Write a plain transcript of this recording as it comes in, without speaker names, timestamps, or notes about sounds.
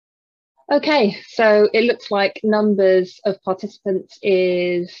Okay, so it looks like numbers of participants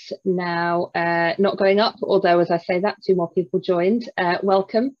is now not going up, although as I say that, 2 more people joined.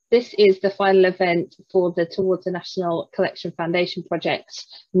 Welcome. This is the final event for the Towards the National Collection Foundation project,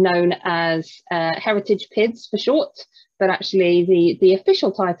 known as Heritage PIDs for short, but actually the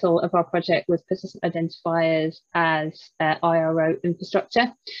official title of our project was Persistent Identifiers as IRO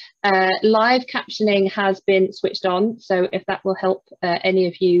Infrastructure. Live captioning has been switched on, so if that will help any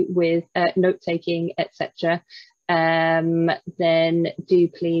of you with note-taking, etc., then do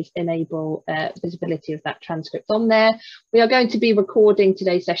please enable visibility of that transcript on there. We are going to be recording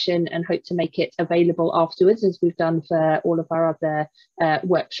today's session and hope to make it available afterwards, as we've done for all of our other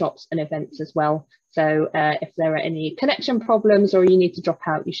workshops and events as well. So if there are any connection problems or you need to drop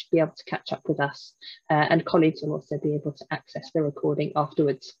out, you should be able to catch up with us, and colleagues will also be able to access the recording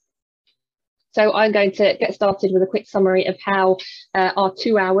afterwards. So I'm going to get started with a quick summary of how our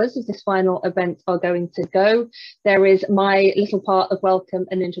 2 hours of this final event are going to go. There is my little part of welcome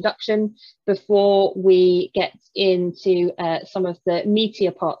and introduction before we get into some of the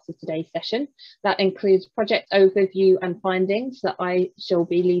meatier parts of today's session. That includes project overview and findings that I shall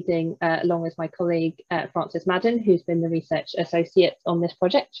be leading along with my colleague Frances Madden, who's been the research associate on this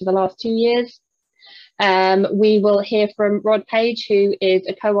project for the last 2 years. We will hear from Rod Page, who is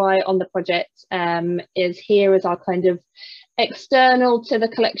a co-I on the project, is here as our kind of external to the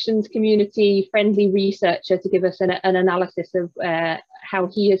collections community friendly researcher to give us an analysis of how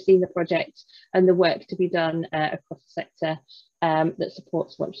he has seen the project and the work to be done across the sector that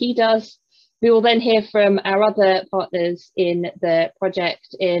supports what he does. We will then hear from our other partners in the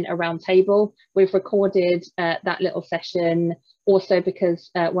project in a round table. We've recorded that little session also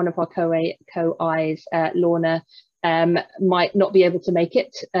because one of our co-Is, Lorna, might not be able to make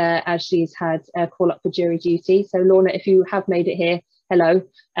it as she's had a call up for jury duty. So Lorna, if you have made it here, hello.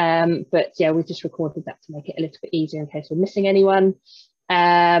 But yeah, we've just recorded that to make it a little bit easier in case we're missing anyone.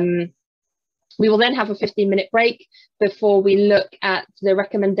 We will then have a 15-minute break before we look at the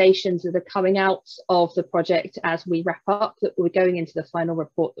recommendations that are coming out of the project as we wrap up, that we're going into the final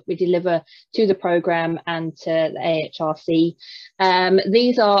report that we deliver to the programme and to the AHRC.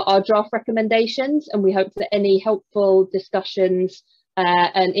 These are our draft recommendations, and we hope that any helpful discussions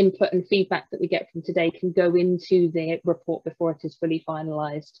and input and feedback that we get from today can go into the report before it is fully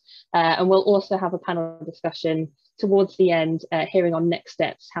finalised. And we'll also have a panel discussion towards the end, hearing on next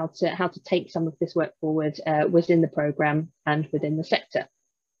steps, how to take some of this work forward within the programme and within the sector.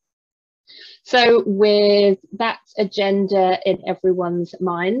 So with that agenda in everyone's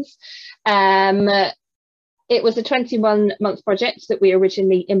minds, it was a 21-month project that we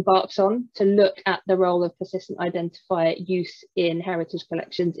originally embarked on to look at the role of persistent identifier use in heritage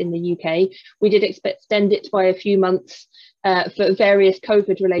collections in the UK. We did extend it by a few months for various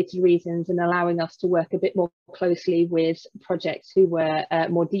COVID-related reasons, and allowing us to work a bit more closely with projects who were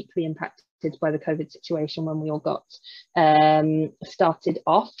more deeply impacted by the COVID situation when we all got started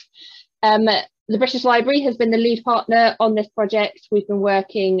off. The British Library has been the lead partner on this project. We've been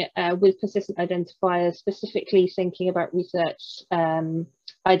working with persistent identifiers, specifically thinking about research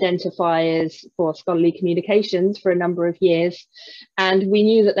identifiers for scholarly communications for a number of years. And we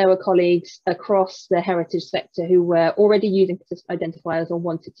knew that there were colleagues across the heritage sector who were already using persistent identifiers or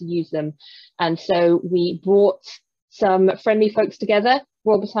wanted to use them. And so we brought some friendly folks together,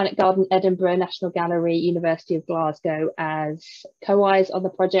 Royal Botanic Garden, Edinburgh, National Gallery, University of Glasgow as co-Is on the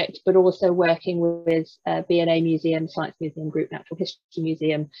project, but also working with B&A Museum, Science Museum Group, Natural History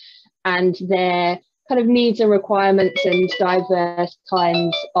Museum, and their kind of needs and requirements and diverse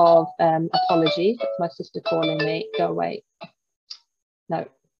kinds of apologies. That's my sister calling me, go away. No,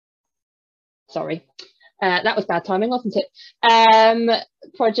 sorry. That was bad timing, wasn't it?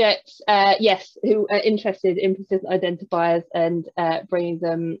 Projects, yes, who are interested in persistent identifiers and bringing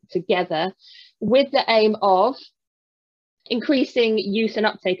them together with the aim of increasing use and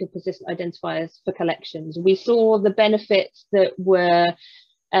uptake of persistent identifiers for collections. We saw the benefits that were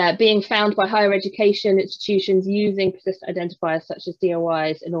being found by higher education institutions using persistent identifiers such as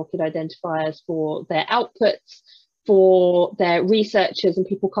DOIs and ORCID identifiers for their outputs, for their researchers and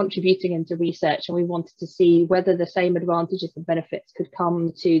people contributing into research, and we wanted to see whether the same advantages and benefits could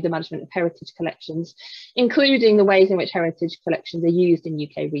come to the management of heritage collections, including the ways in which heritage collections are used in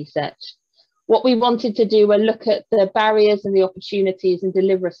UK research. What we wanted to do were look at the barriers and the opportunities and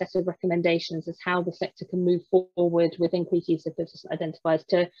deliver a set of recommendations as how the sector can move forward with increased use of persistent identifiers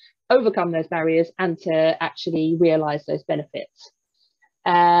to overcome those barriers and to actually realise those benefits.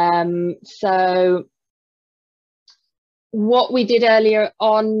 So what we did earlier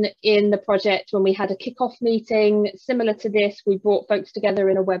on in the project when we had a kick-off meeting similar to this, we brought folks together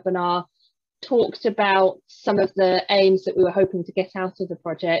in a webinar talked about some of the aims that we were hoping to get out of the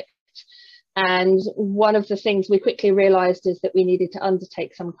project. And one of the things we quickly realised is that we needed to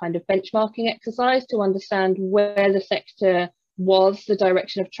undertake some kind of benchmarking exercise to understand where the sector was, the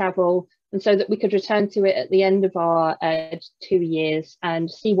direction of travel, and so that we could return to it at the end of our 2 years and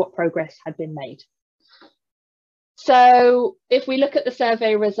see what progress had been made. So if we look at the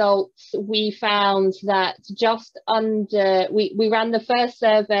survey results, we found that just under, we ran the first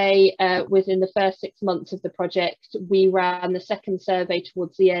survey within the first 6 months of the project. We ran the second survey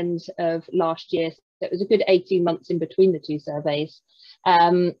towards the end of last year. So it was a good 18 months in between the two surveys.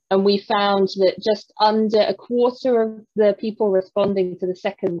 And we found that just under a quarter of the people responding to the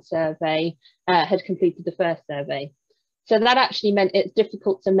second survey had completed the first survey. So that actually meant it's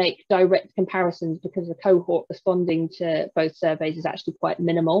difficult to make direct comparisons because the cohort responding to both surveys is actually quite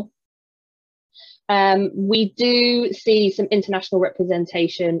minimal. We do see some international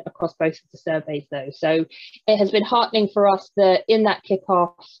representation across both of the surveys though. So it has been heartening for us that in that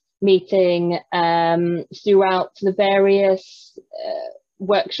kickoff meeting, throughout the various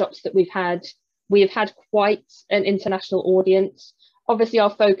workshops that we have had quite an international audience. Obviously, our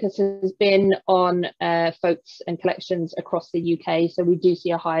focus has been on folks and collections across the UK, so we do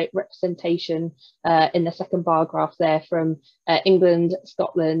see a high representation in the second bar graph there from England,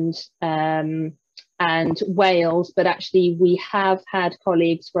 Scotland and Wales, but actually we have had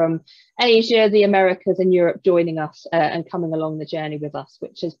colleagues from Asia, the Americas and Europe joining us and coming along the journey with us,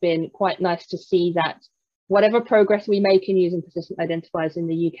 which has been quite nice to see that whatever progress we make in using persistent identifiers in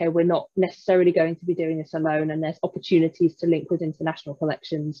the UK, we're not necessarily going to be doing this alone, and there's opportunities to link with international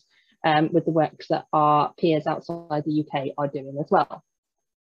collections with the works that our peers outside the UK are doing as well.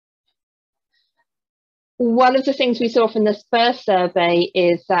 One of the things we saw from this first survey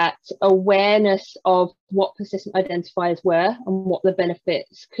is that awareness of what persistent identifiers were and what the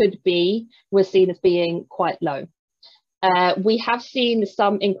benefits could be was seen as being quite low. We have seen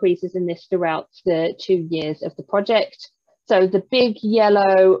some increases in this throughout the 2 years of the project. So the big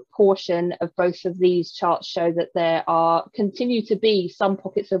yellow portion of both of these charts show that there continue to be some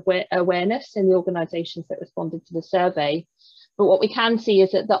pockets of awareness in the organisations that responded to the survey. But what we can see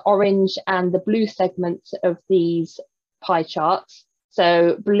is that the orange and the blue segments of these pie charts,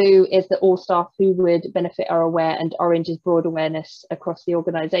 so blue is that all staff who would benefit are aware and orange is broad awareness across the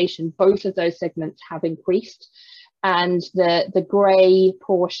organisation, both of those segments have increased. And the grey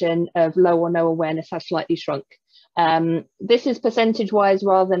portion of low or no awareness has slightly shrunk. This is percentage wise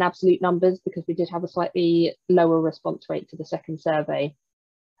rather than absolute numbers because we did have a slightly lower response rate to the second survey.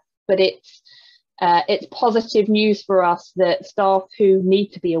 But it's positive news for us that staff who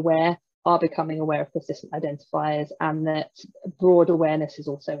need to be aware are becoming aware of persistent identifiers and that broad awareness is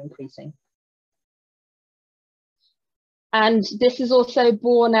also increasing. And this is also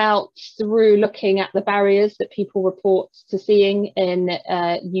borne out through looking at the barriers that people report to seeing in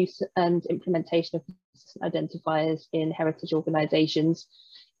use and implementation of persistent identifiers in heritage organisations.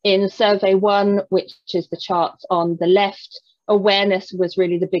 In survey 1, which is the chart on the left, awareness was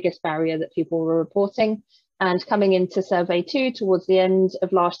really the biggest barrier that people were reporting. And coming into survey 2 towards the end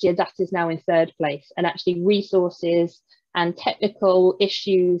of last year, that is now in 3rd place. And actually resources and technical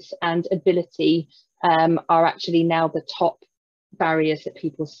issues and ability are actually now the top barriers that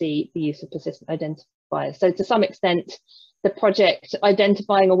people see the use of persistent identifiers. So to some extent, the project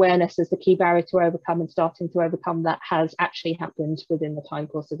identifying awareness as the key barrier to overcome and starting to overcome that has actually happened within the time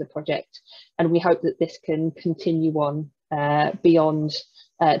course of the project. And we hope that this can continue on beyond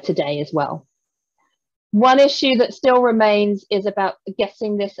today as well. One issue that still remains is about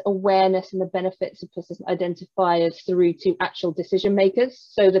getting this awareness and the benefits of persistent identifiers through to actual decision makers.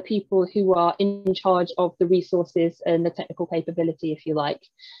 So the people who are in charge of the resources and the technical capability, if you like.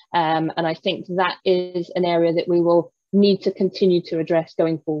 And I think that is an area that we will need to continue to address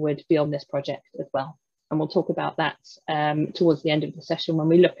going forward beyond this project as well. And we'll talk about that towards the end of the session when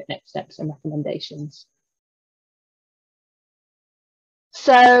we look at next steps and recommendations.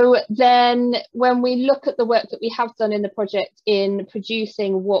 So then when we look at the work that we have done in the project in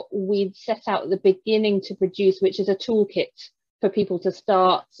producing what we'd set out at the beginning to produce, which is a toolkit for people to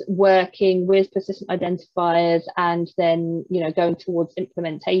start working with persistent identifiers and then, going towards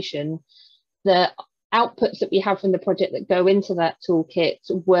implementation, the outputs that we have from the project that go into that toolkit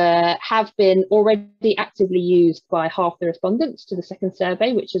have been already actively used by half the respondents to the second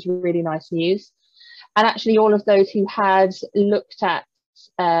survey, which is really nice news. And actually all of those who had looked at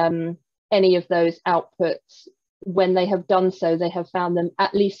any of those outputs, when they have done so, they have found them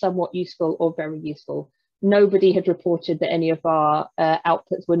at least somewhat useful or very useful. Nobody had reported that any of our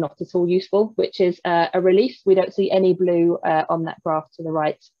outputs were not at all useful, which is a relief. We don't see any blue on that graph to the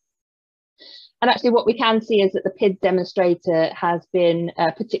right. And actually what we can see is that the PID demonstrator has been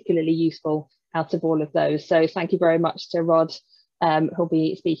particularly useful out of all of those. So thank you very much to Rod, who'll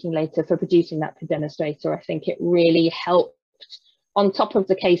be speaking later, for producing that PID demonstrator. I think it really helped, on top of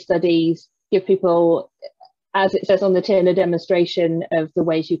the case studies, give people, as it says on the tin, a demonstration of the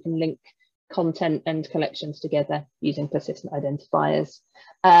ways you can link content and collections together using persistent identifiers.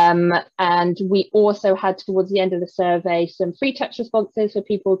 And we also had, towards the end of the survey, some free text responses for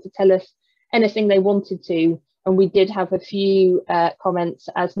people to tell us anything they wanted to. And we did have a few comments,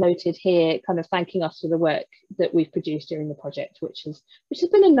 as noted here, kind of thanking us for the work that we've produced during the project, which has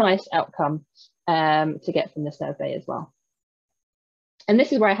been a nice outcome to get from the survey as well. And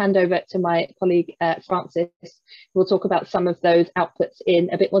this is where I hand over to my colleague, Francis, who will talk about some of those outputs in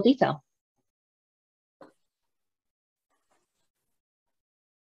a bit more detail.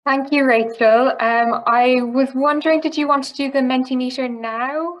 Thank you, Rachel. I was wondering, did you want to do the Mentimeter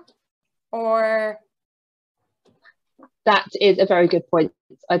now, or? That is a very good point.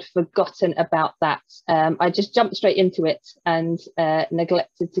 I'd forgotten about that. I just jumped straight into it and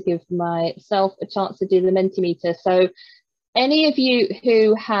neglected to give myself a chance to do the Mentimeter. So any of you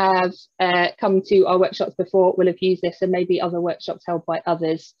who have come to our workshops before will have used this, and maybe other workshops held by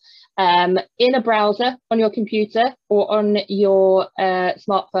others. In a browser on your computer or on your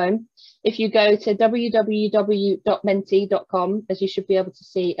smartphone, if you go to www.menti.com, as you should be able to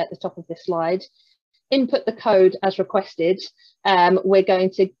see at the top of this slide, input the code as requested. We're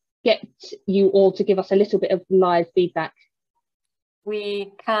going to get you all to give us a little bit of live feedback.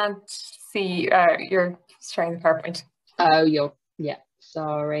 We can't see, you're sharing the PowerPoint. Oh, yeah,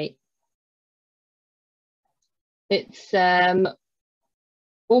 sorry. It's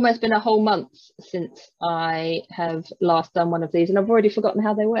almost been a whole month since I have last done one of these, and I've already forgotten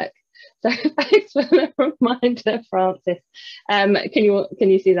how they work. So thanks for the reminder, Francis. Can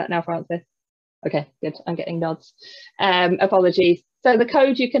you see that now, Francis? Okay, good. I'm getting nods. Apologies. So the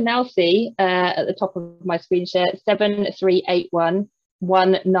code you can now see at the top of my screen share,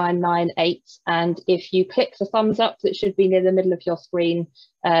 73811998. And if you click the thumbs up that should be near the middle of your screen,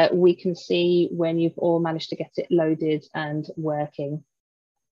 we can see when you've all managed to get it loaded and working.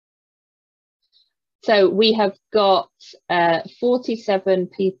 So we have got 47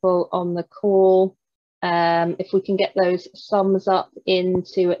 people on the call. If we can get those thumbs up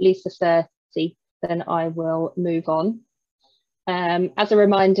into at least a 30, then I will move on. As a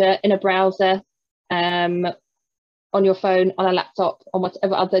reminder, in a browser, on your phone, on a laptop, on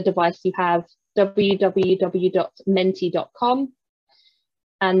whatever other device you have, www.menti.com,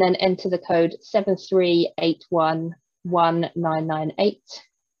 and then enter the code 73811998.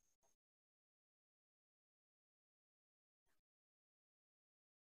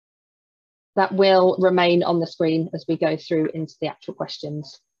 That will remain on the screen as we go through into the actual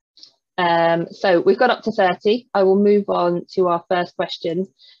questions. So we've got up to 30. I will move on to our first question.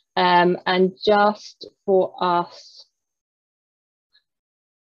 And just for us,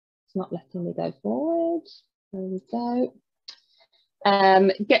 it's not letting me go forward. There we go.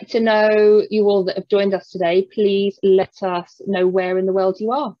 Get to know you all that have joined us today. Please let us know where in the world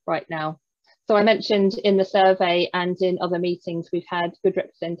you are right now. So I mentioned in the survey and in other meetings, we've had good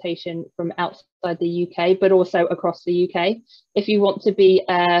representation from outside the UK, but also across the UK. If you want to be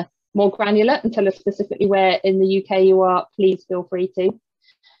more granular and tell us specifically where in the UK you are, please feel free to.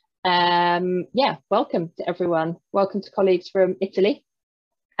 Yeah, welcome to everyone. Welcome to colleagues from Italy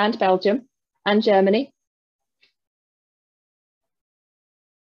and Belgium and Germany.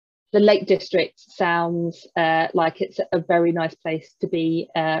 The Lake District sounds like it's a very nice place to be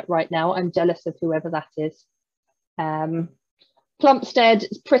right now. I'm jealous of whoever that is. Plumstead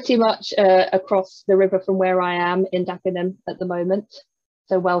is pretty much across the river from where I am in Dagenham at the moment.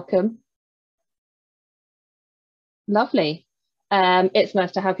 So welcome. Lovely. It's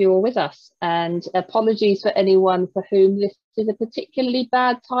nice to have you all with us, and apologies for anyone for whom this is a particularly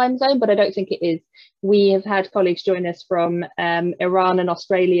bad time zone, but I don't think it is. We have had colleagues join us from Iran and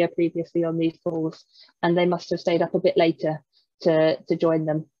Australia previously on these calls, and they must have stayed up a bit later to join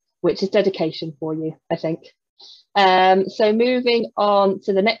them, which is dedication for you, I think. So moving on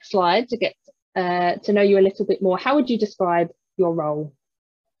to the next slide to get to know you a little bit more. How would you describe your role?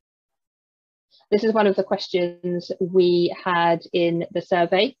 This is one of the questions we had in the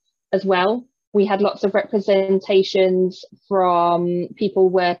survey as well. We had lots of representations from people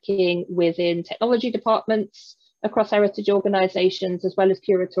working within technology departments across heritage organisations, as well as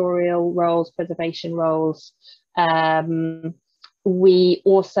curatorial roles, preservation roles. We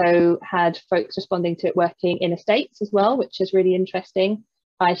also had folks responding to it working in estates as well, which is really interesting.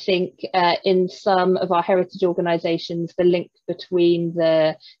 I think in some of our heritage organisations, the link between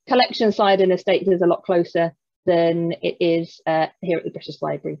the collection side and estates is a lot closer than it is here at the British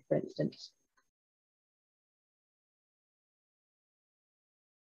Library, for instance.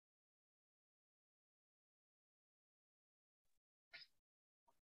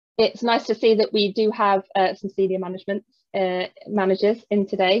 It's nice to see that we do have some senior managers in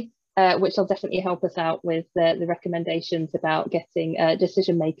today, which will definitely help us out with the recommendations about getting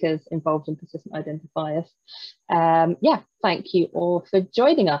decision makers involved in persistent identifiers. Yeah, thank you all for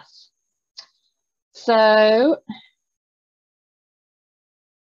joining us. So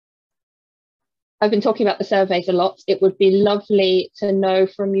I've been talking about the surveys a lot. It would be lovely to know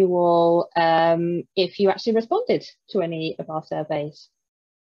from you all if you actually responded to any of our surveys.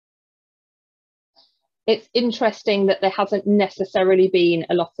 It's interesting that there hasn't necessarily been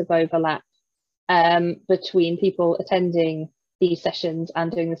a lot of overlap between people attending these sessions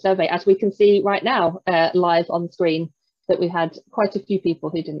and doing the survey, as we can see right now live on screen, that we had quite a few people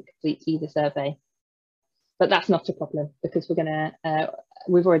who didn't complete either survey. But that's not a problem, because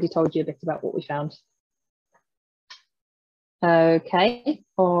we've already told you a bit about what we found. Okay,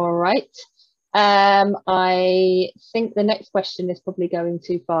 all right. I think the next question is probably going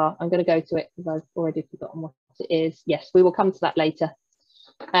too far. I'm going to go to it because I've already forgotten what it is. Yes, we will come to that later.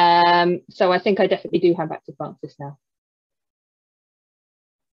 So I think I definitely do hand back to Frances now.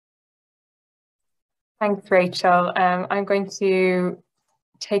 Thanks, Rachel. I'm going to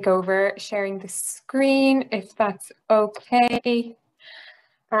take over sharing the screen, if that's okay.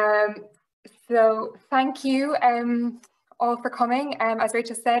 So thank you all for coming. As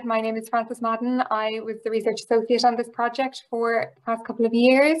Rachel said, my name is Frances Madden. I was the research associate on this project for the past couple of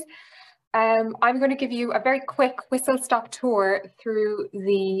years. I'm going to give you a very quick whistle-stop tour through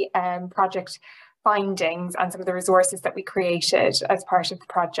the project findings and some of the resources that we created as part of the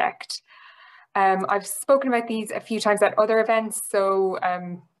project. I've spoken about these a few times at other events, so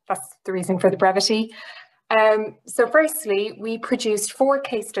that's the reason for the brevity. So firstly, we produced 4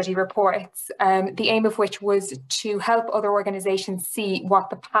 case study reports, the aim of which was to help other organisations see what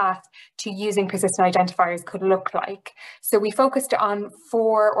the path to using persistent identifiers could look like. So we focused on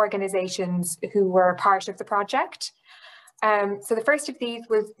 4 organisations who were part of the project. So the first of these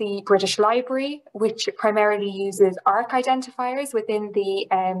was the British Library, which primarily uses ARC identifiers within the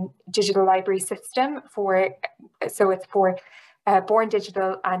digital library system so it's for born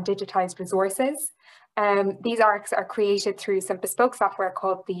digital and digitised resources. These ARCs are created through some bespoke software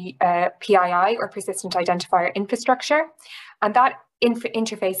called the PII, or Persistent Identifier Infrastructure, and that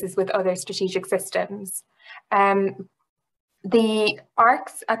interfaces with other strategic systems. The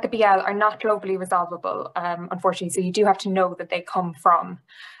ARCs at the BL are not globally resolvable, unfortunately, so you do have to know that they come from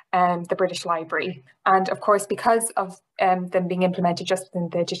the British Library. And of course, because of them being implemented just in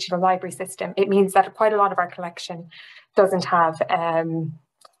the digital library system, it means that quite a lot of our collection doesn't have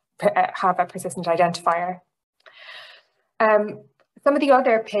a persistent identifier. Some of the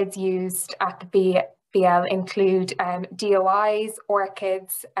other PIDs used at the BL include DOIs,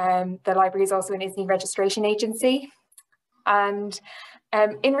 ORCIDs. The library is also an ISNI registration agency. And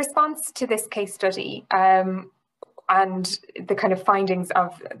in response to this case study and the kind of findings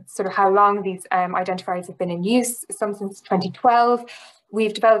of sort of how long these identifiers have been in use, some since 2012,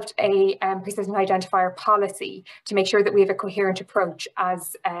 we've developed a persistent identifier policy to make sure that we have a coherent approach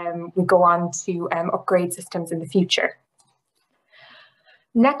as we go on to upgrade systems in the future.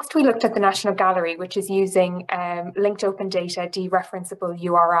 Next, we looked at the National Gallery, which is using linked open data dereferenceable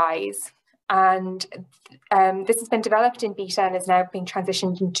URIs. And this has been developed in beta and is now being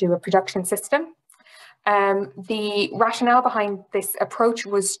transitioned into a production system. The rationale behind this approach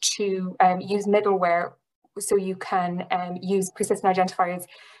was to use middleware so you can use persistent identifiers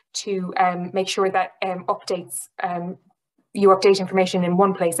to make sure that you update information in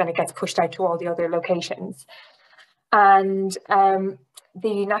one place and it gets pushed out to all the other locations. And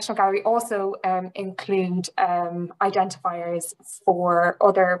the National Gallery also include identifiers for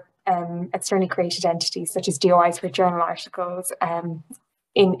other externally created entities, such as DOIs for journal articles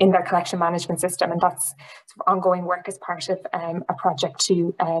in their collection management system. And that's sort of ongoing work as part of a project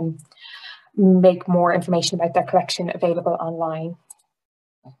to make more information about their collection available online.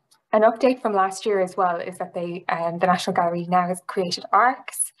 An update from last year as well is that the National Gallery now has created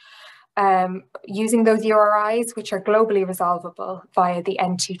ARCs using those URIs, which are globally resolvable via the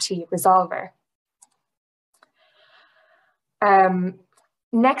N2T resolver.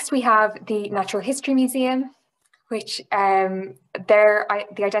 Next, we have the Natural History Museum, which the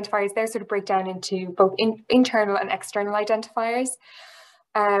identifiers there sort of break down into both internal and external identifiers.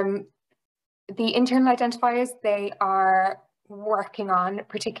 The internal identifiers, they are working on,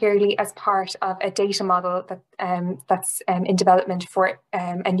 particularly as part of a data model that that's in development for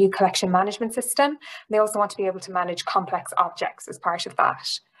a new collection management system. They also want to be able to manage complex objects as part of that.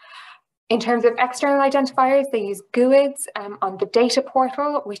 In terms of external identifiers, they use GUIDs on the data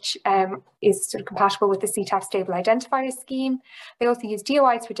portal, which is sort of compatible with the CTAF stable identifier scheme. They also use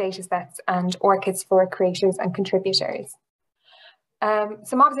DOIs for datasets and ORCIDs for creators and contributors.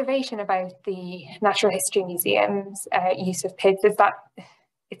 Some observation about the Natural History Museum's use of PIDs is that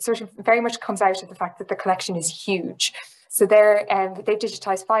it sort of very much comes out of the fact that the collection is huge. So they've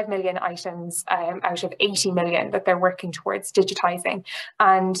digitized 5 million items out of 80 million that they're working towards digitizing.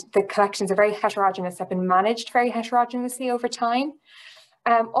 And the collections are very heterogeneous, have been managed very heterogeneously over time.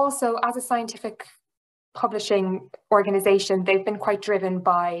 Also, as a scientific publishing organization, they've been quite driven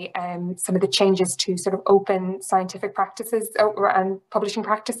by some of the changes to sort of open scientific practices and publishing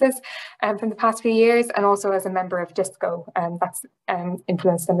practices from the past few years, and also as a member of DISCO, that's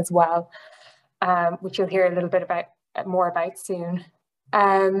influenced them as well, which you'll hear a little bit more about soon.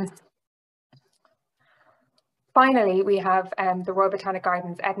 Finally, we have the Royal Botanic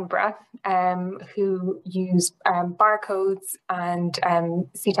Gardens Edinburgh, who use barcodes and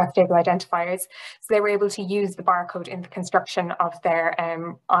CTAF stable identifiers. So they were able to use the barcode in the construction of their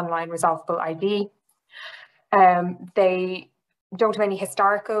online resolvable ID. They don't have any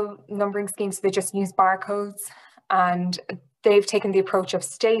historical numbering schemes, so they just use barcodes. And they've taken the approach of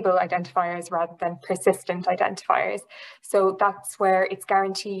stable identifiers rather than persistent identifiers. So that's where it's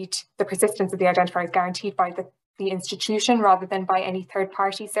guaranteed, the persistence of the identifier is guaranteed by the institution rather than by any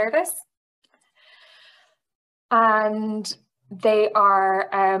third-party service. And they are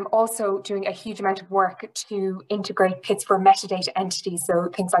also doing a huge amount of work to integrate PIDs for metadata entities, so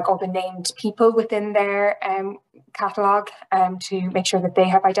things like all the named people within their catalogue, to make sure that they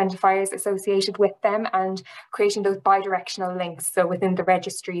have identifiers associated with them, and creating those bidirectional links, so within the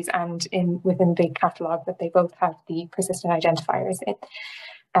registries and within the catalogue, that they both have the persistent identifiers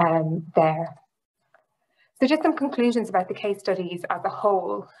in there. So just some conclusions about the case studies as a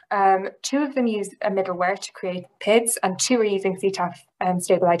whole. 2 of them use a middleware to create PIDs, and 2 are using CTAF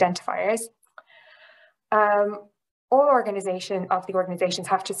stable identifiers. All organizations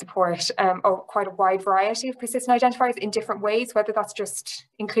have to support quite a wide variety of persistent identifiers in different ways, whether that's just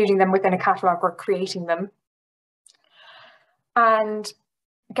including them within a catalogue or creating them. And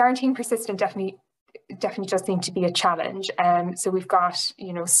guaranteeing persistent definitely does seem to be a challenge. So we've got,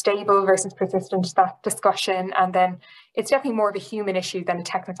 stable versus persistent, that discussion, and then it's definitely more of a human issue than a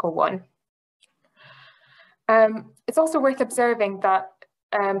technical one. It's also worth observing that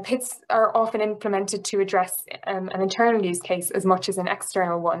PIDs are often implemented to address an internal use case as much as an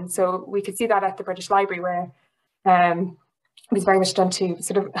external one. So we could see that at the British Library, where it was very much done to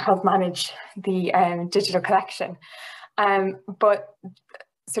sort of help manage the digital collection. But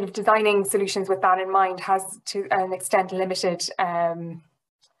sort of designing solutions with that in mind has to an extent limited some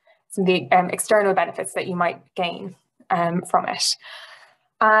of the external benefits that you might gain from it.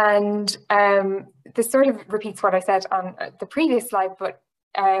 And this sort of repeats what I said on the previous slide, but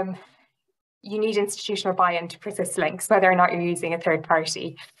you need institutional buy-in to persist links, whether or not you're using a third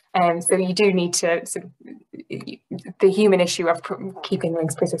party. So you do need to, the human issue of keeping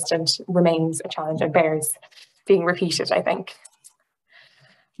links persistent remains a challenge and bears being repeated, I think.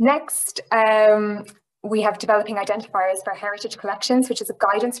 Next, we have developing identifiers for heritage collections, which is a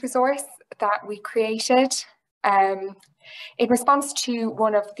guidance resource that we created in response to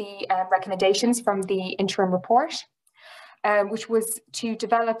one of the recommendations from the interim report, which was to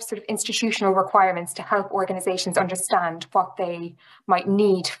develop sort of institutional requirements to help organizations understand what they might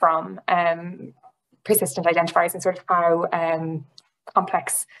need from persistent identifiers and sort of how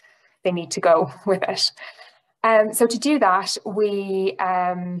complex they need to go with it. So to do that, we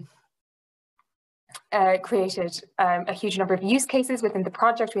created a huge number of use cases within the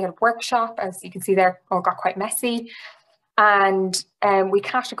project. We had a workshop, as you can see there, all got quite messy. And we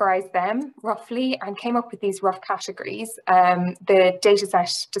categorized them roughly and came up with these rough categories. The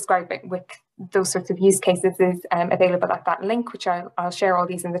dataset describing with those sorts of use cases is available at that link, which I'll share all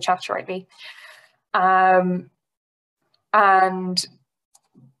these in the chat shortly. And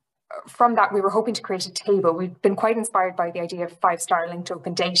from that, we were hoping to create a table. We've been quite inspired by the idea of 5-star linked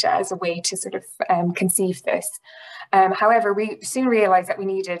open data as a way to sort of conceive this. However, we soon realized that we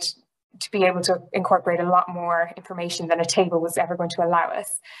needed to be able to incorporate a lot more information than a table was ever going to allow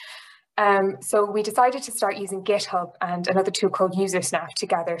us. So we decided to start using GitHub and another tool called UserSnap to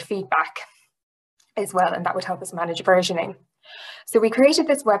gather feedback as well, and that would help us manage versioning. So we created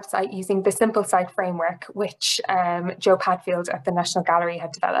this website using the Simple Site framework, which Joe Padfield at the National Gallery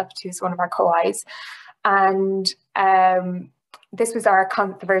had developed, who's one of our co-Is. And this was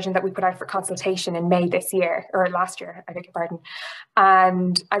the version that we put out for consultation in May this year, or last year, I beg your pardon.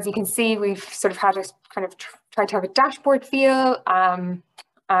 And as you can see, we've sort of had a kind of tried to have a dashboard feel,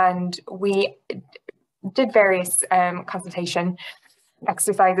 and we did various consultation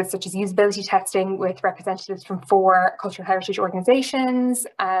exercises such as usability testing with representatives from 4 cultural heritage organisations.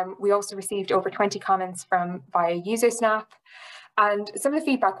 We also received over 20 comments via Usersnap. And some of the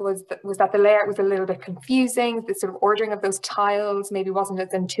feedback was that the layout was a little bit confusing. The sort of ordering of those tiles maybe wasn't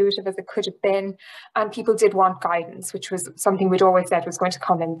as intuitive as it could have been. And people did want guidance, which was something we'd always said was going to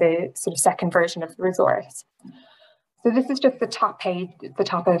come in the sort of second version of the resource. So this is just the top page, the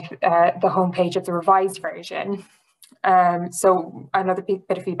top of the homepage of the revised version. So another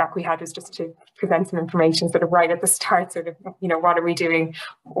bit of feedback we had was just to present some information sort of right at the start, sort of, you know, what are we doing?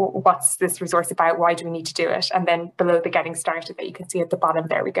 What's this resource about? Why do we need to do it? And then below the getting started that you can see at the bottom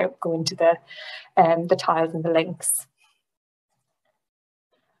there, we go into the tiles and the links.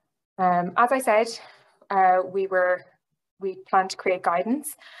 As I said, we planned to create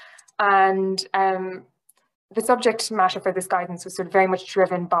guidance, and the subject matter for this guidance was sort of very much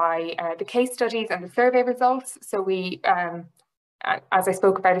driven by the case studies and the survey results. So we, as I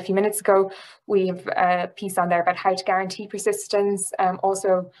spoke about a few minutes ago, we have a piece on there about how to guarantee persistence,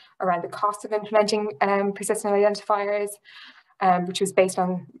 also around the cost of implementing persistent identifiers, which was based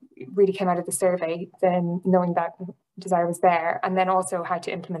on, really came out of the survey, then knowing that desire was there, and then also how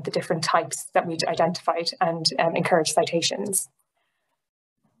to implement the different types that we'd identified and encourage citations.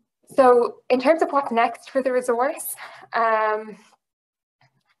 So in terms of what's next for the resource,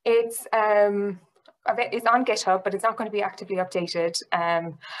 it's on GitHub, but it's not going to be actively updated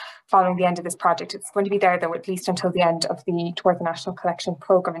following the end of this project. It's going to be there, though, at least until the end of the Towards the National Collection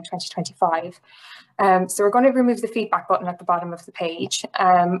programme in 2025. So we're going to remove the feedback button at the bottom of the page,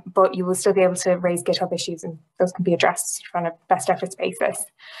 but you will still be able to raise GitHub issues, and those can be addressed on a best efforts basis.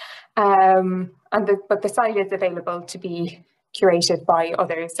 But the site is available to be curated by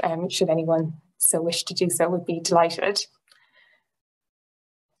others, should anyone so wish to do so, would be delighted.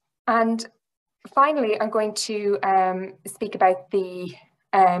 And finally, I'm going to speak about the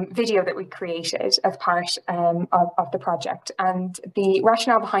video that we created as part of the project. And the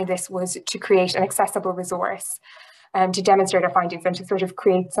rationale behind this was to create an accessible resource to demonstrate our findings and to sort of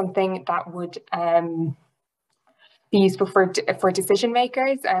create something that would be useful for decision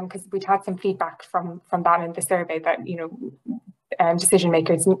makers, because we'd had some feedback from that in the survey that, you know, decision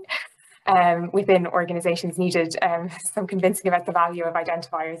makers within organisations needed some convincing about the value of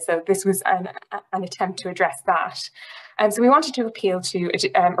identifiers. So this was an attempt to address that. So we wanted to appeal to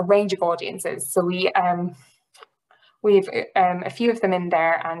a range of audiences. So we've a few of them in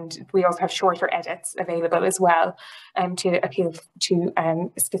there, and we also have shorter edits available as well to appeal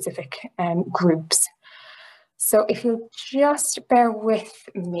to specific groups. So if you'll just bear with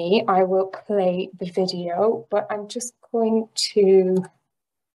me, I will play the video, but I'm just going to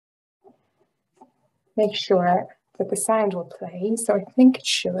make sure that the sound will play. So I think it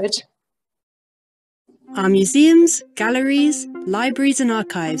should. Our museums, galleries, libraries and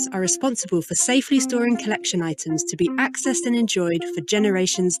archives are responsible for safely storing collection items to be accessed and enjoyed for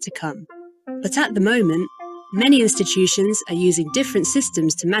generations to come. But at the moment, many institutions are using different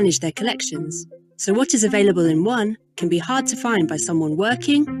systems to manage their collections. So what is available in one can be hard to find by someone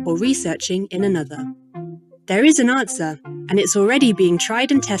working or researching in another. There is an answer, and it's already being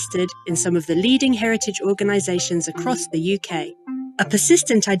tried and tested in some of the leading heritage organisations across the UK. A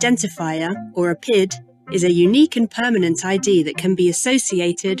persistent identifier, or a PID, is a unique and permanent ID that can be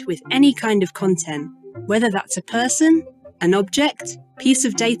associated with any kind of content, whether that's a person, an object, piece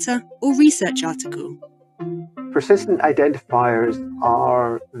of data, or research article. Persistent identifiers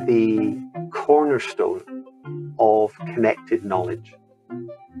are the cornerstone of connected knowledge.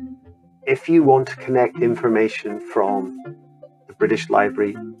 If you want to connect information from the British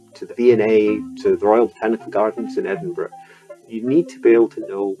Library to the V&A to the Royal Botanical Gardens in Edinburgh, you need to be able to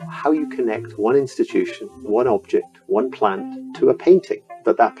know how you connect one institution, one object, one plant to a painting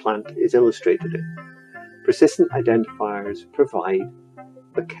that plant is illustrated in. Persistent identifiers provide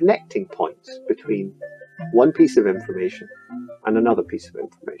the connecting points between one piece of information and another piece of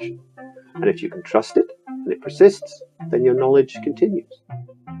information. And if you can trust it and it persists, then your knowledge continues.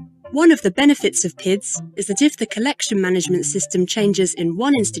 One of the benefits of PIDs is that if the collection management system changes in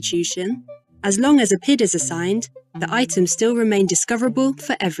one institution, as long as a PID is assigned, the items still remain discoverable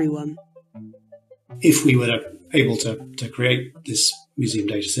for everyone. If we were able to create this museum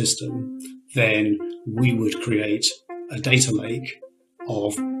data system, then we would create a data lake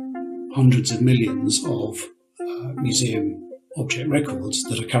of hundreds of millions of museum object records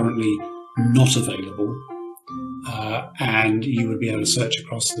that are currently not available and you would be able to search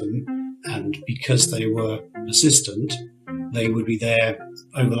across them. And because they were persistent, they would be there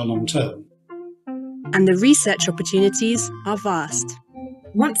over the long term. And the research opportunities are vast.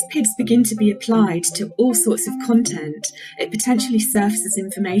 Once PIDs begin to be applied to all sorts of content, it potentially surfaces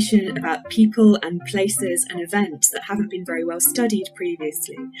information about people and places and events that haven't been very well studied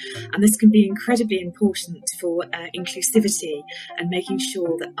previously. And this can be incredibly important for inclusivity and making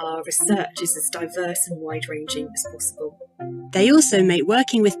sure that our research is as diverse and wide-ranging as possible. They also make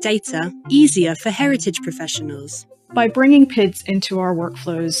working with data easier for heritage professionals. By bringing PIDs into our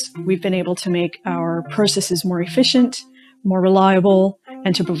workflows, we've been able to make our processes more efficient, more reliable,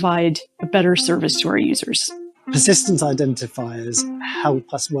 and to provide a better service to our users. Persistent identifiers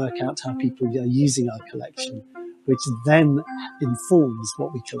help us work out how people are using our collection, which then informs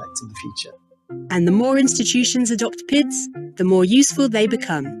what we collect in the future. And the more institutions adopt PIDs, the more useful they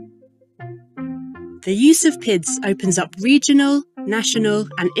become. The use of PIDs opens up regional, national,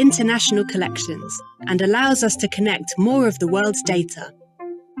 and international collections and allows us to connect more of the world's data.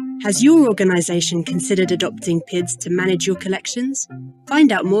 Has your organisation considered adopting PIDs to manage your collections?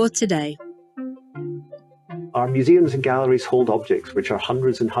 Find out more today. Our museums and galleries hold objects which are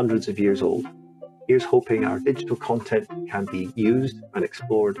hundreds and hundreds of years old. Here's hoping our digital content can be used and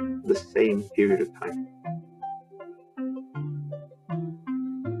explored for the same period of time.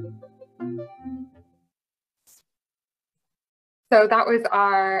 So that was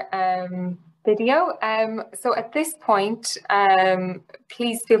our video. So at this point,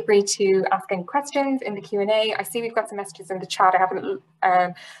 please feel free to ask any questions in the Q&A. I see we've got some messages in the chat. I haven't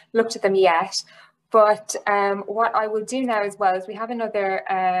looked at them yet. But what I will do now as well is we have another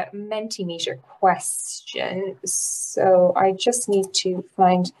Mentimeter question. So I just need to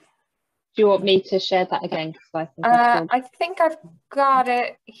find... Do you want me to share that again? I think I've got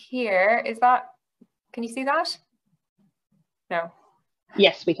it here. Is that... Can you see that? No.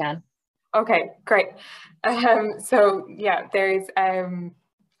 Yes, we can. Okay, great. So yeah, there's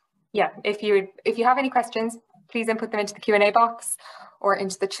if you have any questions, please input them into the Q&A box or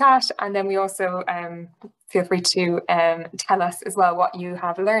into the chat, and then we also feel free to tell us as well what you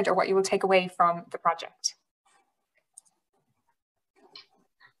have learned or what you will take away from the project.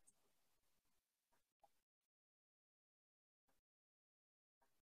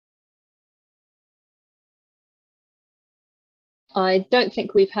 I don't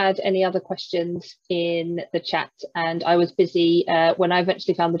think we've had any other questions in the chat, and I was busy when I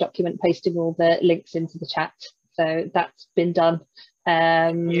eventually found the document posting all the links into the chat, so that's been done.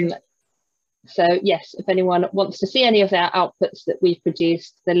 So yes, if anyone wants to see any of our outputs that we've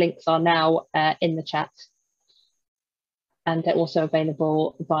produced, the links are now in the chat, and they're also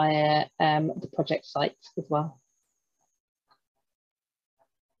available via the project site as well.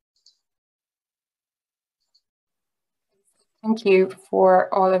 Thank you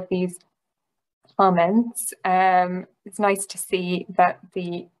for all of these comments. It's nice to see that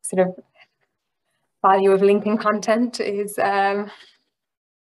the sort of value of linking content is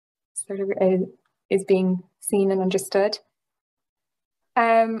is being seen and understood.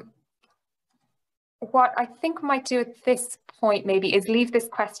 What I think we might do at this point maybe is leave this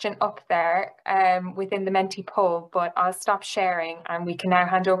question up there within the Menti poll, but I'll stop sharing and we can now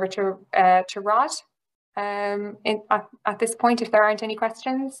hand over to Rod. At this point, if there aren't any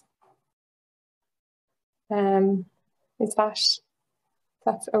questions, that's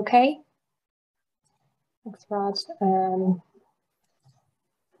okay? Thanks, Rod.